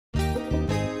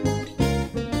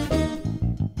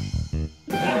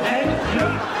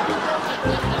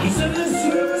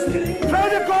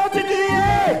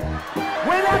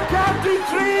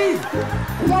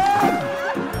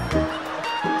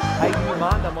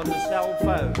on the cell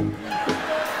phone.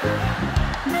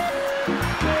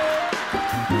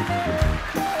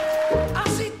 I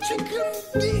said chicken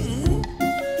ding.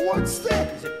 What's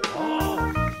that? He said,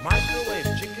 oh, microwave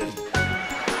chicken.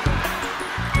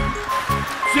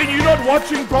 Then you're not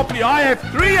watching properly. I have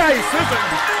 3 aces.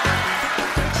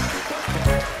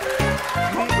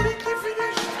 Completely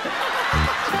finished.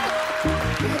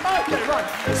 Okay, right.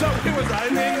 So it was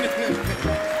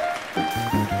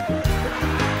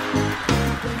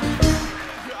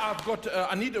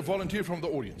I need a volunteer from the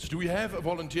audience. Do we have a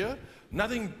volunteer?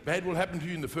 Nothing bad will happen to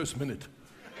you in the first minute.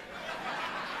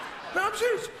 No, I'm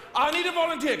serious. I need a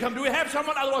volunteer. Come, do we have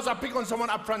someone? Otherwise, I'll pick on someone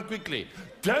up front quickly.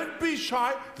 Don't be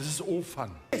shy. This is all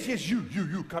fun. Yes, you.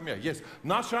 Come here. Yes.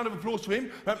 Nice round of applause for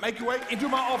him. Make your way into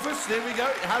my office. There we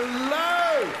go.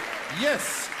 Hello.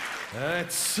 Yes.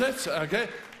 That's it. Okay.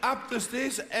 Up the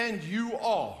stairs, and you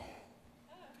are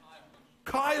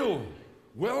Kyle.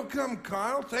 Welcome,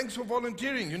 Kyle. Thanks for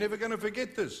volunteering. You're never going to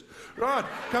forget this. Right.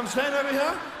 Come stand over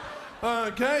here.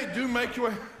 Okay. Do make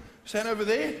your way. Stand over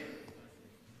there. A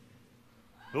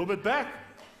little bit back.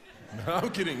 No, I'm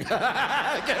kidding. Okay,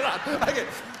 right. Okay.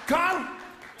 Kyle,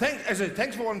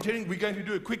 thanks for volunteering. We're going to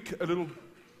do a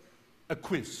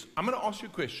quiz. I'm going to ask you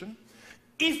a question.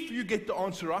 If you get the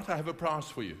answer right, I have a prize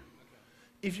for you.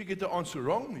 If you get the answer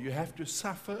wrong, you have to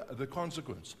suffer the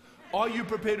consequence. Are you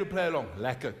prepared to play along?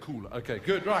 Lekker, cool. Okay,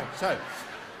 good, right. So,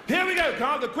 here we go,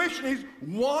 Kyle. The question is,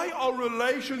 why are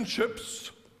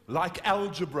relationships like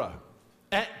algebra?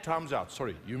 Time's out.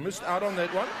 Sorry, you missed out on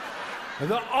that one.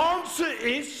 The answer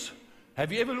is,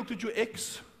 have you ever looked at your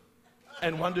ex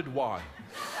and wondered why?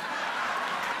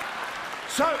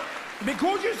 So,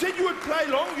 because you said you would play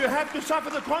along, you have to suffer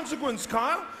the consequence,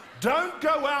 Kyle. Don't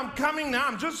go, well, I'm coming now,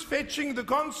 I'm just fetching the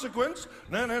consequence.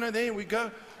 No, there we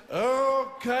go.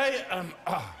 Okay,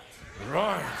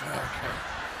 right,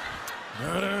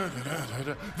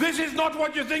 okay. This is not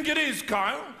what you think it is,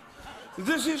 Kyle.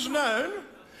 This is known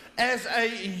as a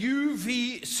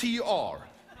UVCR.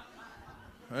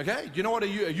 Okay, do you know what a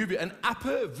UV, an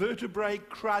upper vertebrae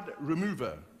crud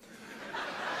remover.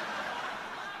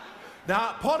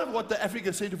 Now, part of what the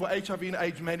Africa Center for HIV and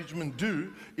AIDS Management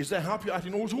do is they help you out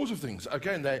in all sorts of things,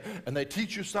 okay, and they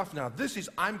teach you stuff. Now,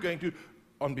 I'm going to,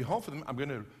 on behalf of them, I'm going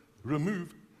to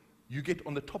remove, you get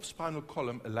on the top spinal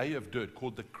column a layer of dirt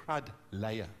called the crud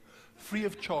layer. Free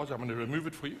of charge, I'm going to remove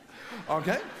it for you,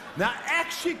 okay? Now,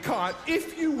 actually, Kyle,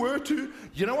 if you were to,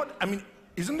 you know what, I mean,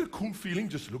 isn't it a cool feeling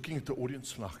just looking at the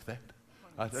audience like that?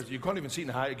 You can't even see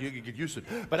how you get used to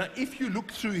it. But if you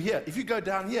look through here, if you go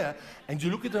down here and you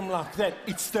look at them like that,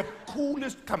 it's the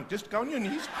coolest. Come, just go on your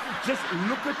knees. Just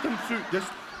look at them through.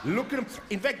 Just look at them.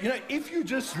 In fact, you know, if you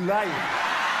just lay.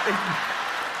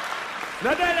 No,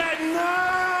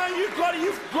 you've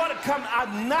got to come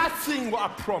out. Nothing, I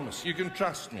promise. You can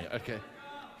trust me, okay?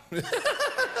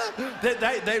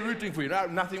 They're rooting for you. No,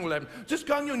 nothing will happen. Just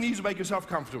go on your knees and make yourself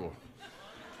comfortable.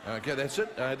 Okay, that's it.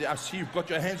 I see you've got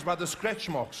your hands by the scratch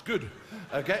marks. Good.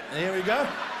 Okay, there we go.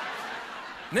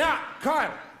 Now,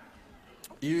 Kyle,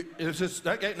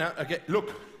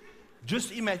 look,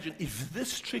 just imagine if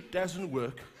this trick doesn't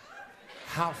work,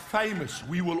 how famous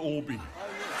we will all be.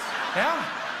 Yeah?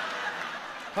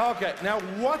 Okay, now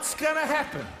what's going to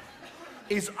happen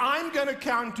is I'm going to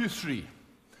count to 3.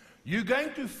 You're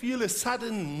going to feel a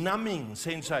sudden numbing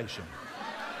sensation,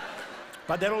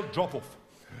 but that'll drop off.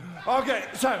 Okay,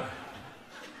 so,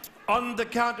 on the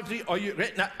count of 3, are you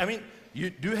ready? Now, I mean, you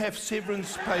do have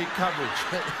severance pay coverage.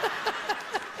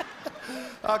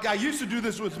 Okay, I used to do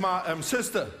this with my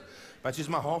sister, but she's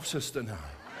my half-sister now.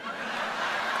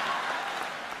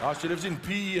 Oh, she lives in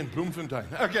PE and Bloemfontein.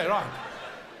 Okay, right.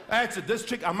 That's it. This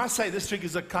trick, I must say, this trick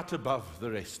is a cut above the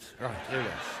rest. Right, here it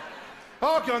is.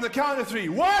 Okay, on the count of 3.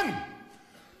 1,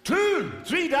 2,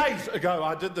 3 days ago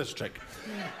I did this trick.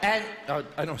 And,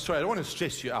 I'm sorry, I don't want to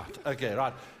stress you out. Okay,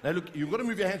 right. Now look, you've got to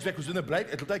move your hands back because in the blade,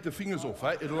 it'll take the fingers off,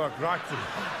 eh? It'll like right through.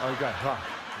 Okay, right.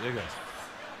 There goes.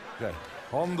 Okay,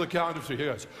 on the count of 3,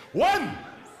 here goes. 1,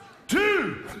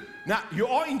 2. Now, you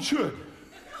are insured.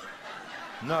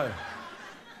 No.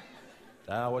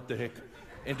 Ah, what the heck.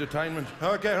 Entertainment.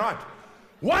 Okay, right.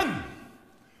 1,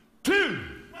 2.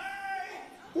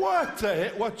 What the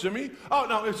heck? What, Jimmy? Oh,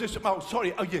 no, it's just, oh,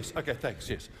 sorry. Oh, yes. Okay, thanks,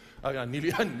 yes. Okay, I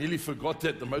nearly forgot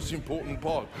that, the most important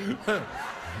part.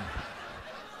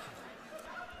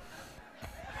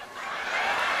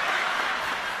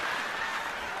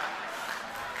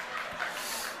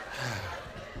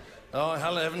 Oh,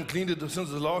 hell, I haven't cleaned it since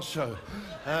the last show.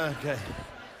 Okay.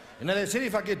 You know, they said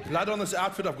if I get blood on this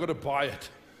outfit, I've got to buy it.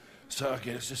 So,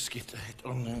 okay, let's just get that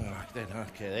on there like that.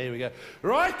 Okay, there we go.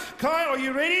 Right, Kyle, are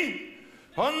you ready?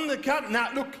 On the count.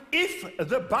 Now, look, if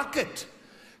the bucket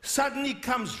suddenly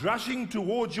comes rushing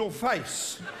towards your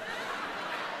face,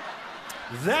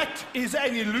 that is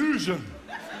an illusion.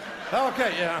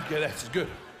 Okay, yeah, okay, that's good.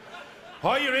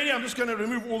 Are you ready? I'm just going to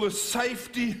remove all the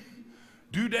safety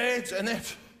doodads and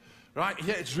that. Right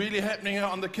here, it's really happening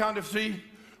on the count of 3.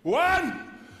 1,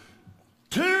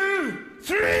 2,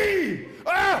 3.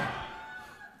 Ah!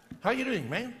 How are you doing,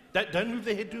 man? Don't move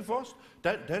the head too fast.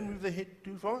 Don't move the head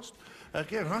too fast.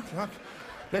 Okay, right.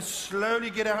 Let's slowly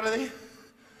get out of there.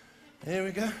 There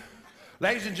we go.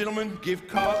 Ladies and gentlemen, give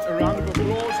Carl a round of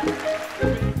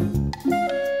applause.